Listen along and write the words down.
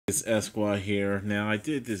It's Esquire here. Now, I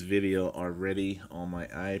did this video already on my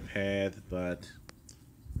iPad, but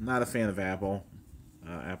I'm not a fan of Apple.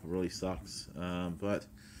 Apple really sucks. But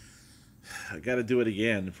I got to do it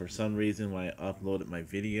again. For some reason, when I uploaded my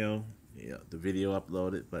video, the video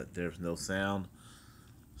uploaded, but there's no sound.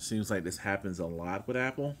 Seems like this happens a lot with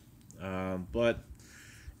Apple. But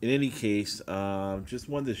in any case, just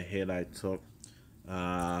one hit I took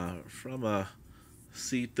from a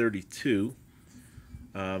C32.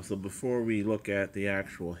 So before we look at the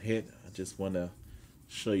actual hit, I just want to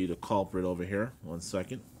show you the culprit over here. 1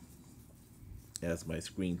 second, as my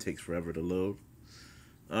screen takes forever to load.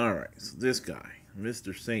 Alright, so this guy,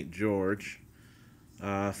 Mr. St. George,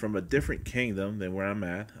 from a different kingdom than where I'm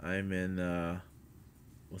at. I'm in,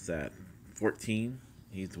 what's that, 14?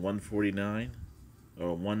 He's 149 or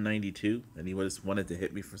 192, and he just wanted to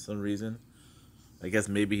hit me for some reason. I guess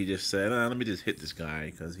maybe he just said, let me just hit this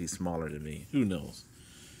guy because he's smaller than me. Who knows?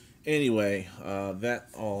 Anyway, that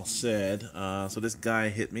all said, so this guy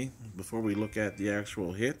hit me. Before we look at the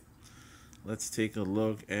actual hit, let's take a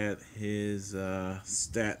look at his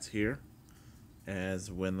stats here.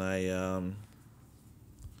 As when I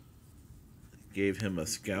gave him a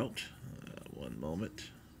scout. 1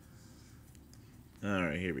 moment.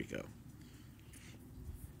 Alright, here we go.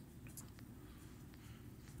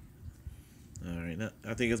 Alright,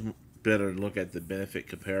 I think it's better to look at the benefit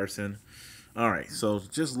comparison. Alright, so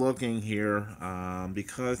just looking here,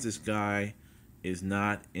 because this guy is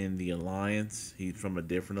not in the alliance, he's from a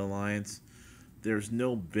different alliance, there's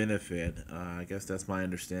no benefit, I guess that's my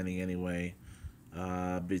understanding anyway,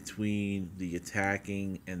 between the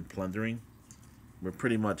attacking and plundering. We're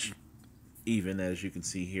pretty much even, as you can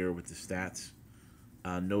see here with the stats.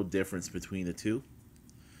 No difference between the two.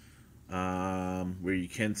 Where you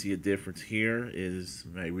can see a difference here is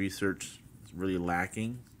my research is really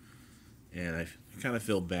lacking. And I kind of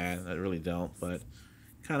feel bad. I really don't, but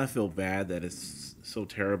kind of feel bad that it's so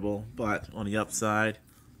terrible. But on the upside,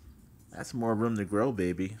 that's more room to grow,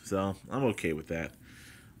 baby. So I'm okay with that.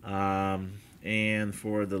 And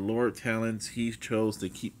for the Lord talents, he chose to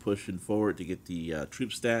keep pushing forward to get the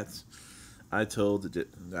troop stats. I chose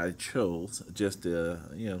just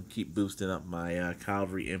to keep boosting up my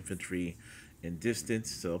cavalry, infantry, and distance.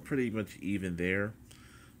 So pretty much even there.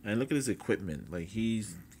 And look at his equipment. Like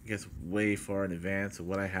he's I guess way far in advance of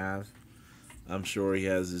what I have. I'm sure he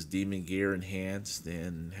has his demon gear enhanced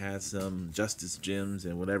and has some justice gems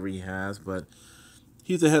and whatever he has, but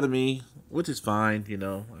he's ahead of me, which is fine.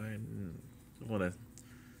 I want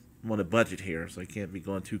a budget here, so I can't be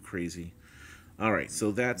going too crazy. All right, so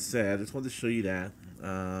that said, I just wanted to show you that,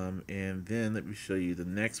 and then let me show you the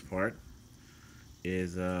next part.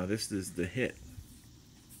 This is the hit.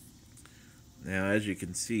 Now, as you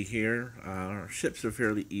can see here, our ships are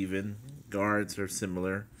fairly even. Guards are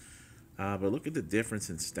similar. But look at the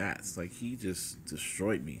difference in stats. Like, he just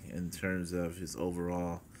destroyed me in terms of his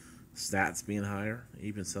overall stats being higher.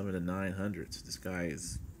 Even some of the 900s. This guy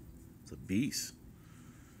is a beast.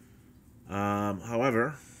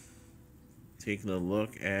 However, taking a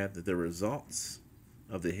look at the results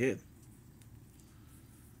of the hit,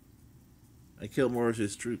 I killed more of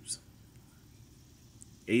his troops.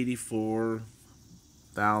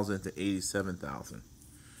 84,000 to 87,000.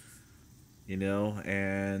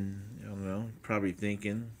 And I don't know, probably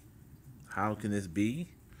thinking, how can this be?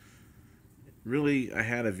 Really, I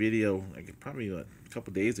had a video probably a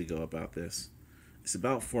couple days ago about this. It's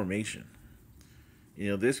about formation.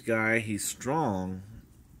 This guy, he's strong,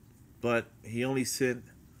 but he only sent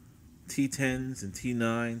T10s and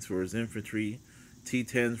T9s for his infantry,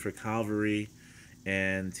 T10s for cavalry,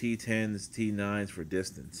 and T10s, T9s for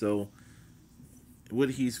distance. So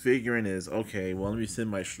what he's figuring is, okay, well, let me send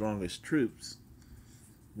my strongest troops.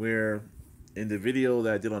 Where in the video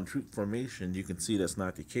that I did on troop formation, you can see that's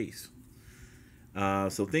not the case.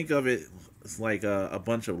 So think of it as like a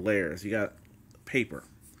bunch of layers. You got paper.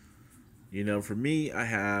 For me, I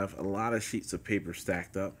have a lot of sheets of paper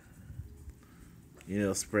stacked up.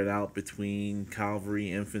 Spread out between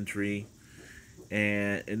cavalry, infantry.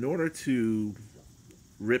 And in order to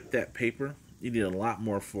rip that paper, you need a lot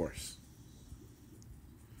more force.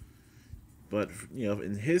 But,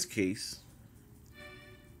 in his case,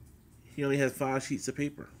 he only has 5 sheets of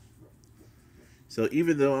paper. So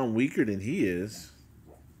even though I'm weaker than he is,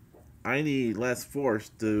 I need less force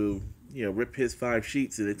to, rip his 5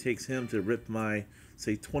 sheets than it takes him to rip my,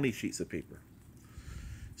 say, 20 sheets of paper.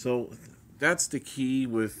 So that's the key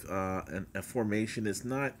with a formation. It's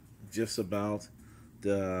not just about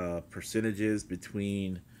the percentages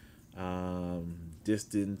between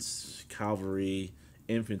distance, cavalry,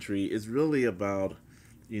 infantry. It's really about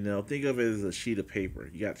You know, think of it as a sheet of paper.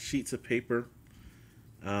 You got sheets of paper.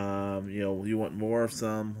 You know, you want more of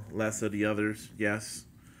some, less of the others, yes.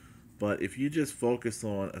 But if you just focus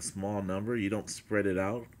on a small number, you don't spread it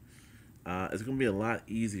out, it's going to be a lot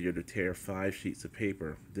easier to tear 5 sheets of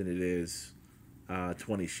paper than it is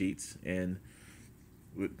 20 sheets. And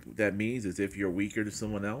what that means is if you're weaker than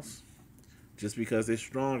someone else, just because they're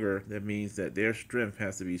stronger, that means that their strength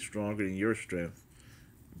has to be stronger than your strength,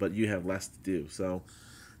 but you have less to do. So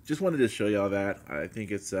just wanted to show y'all that. I think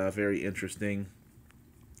it's very interesting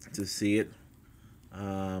to see it,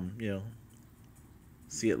 you know,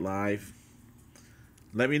 see it live.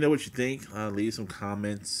 Let me know what you think. Leave some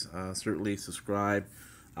comments. Certainly subscribe.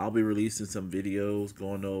 I'll be releasing some videos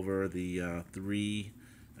going over the 3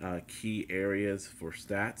 key areas for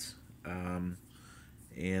stats.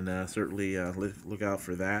 And certainly look out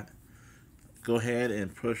for that. Go ahead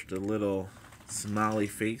and push the little smiley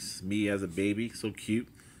face, me as a baby, so cute,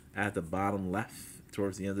 at the bottom left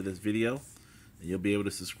towards the end of this video. And you'll be able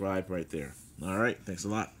to subscribe right there. Alright, thanks a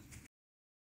lot.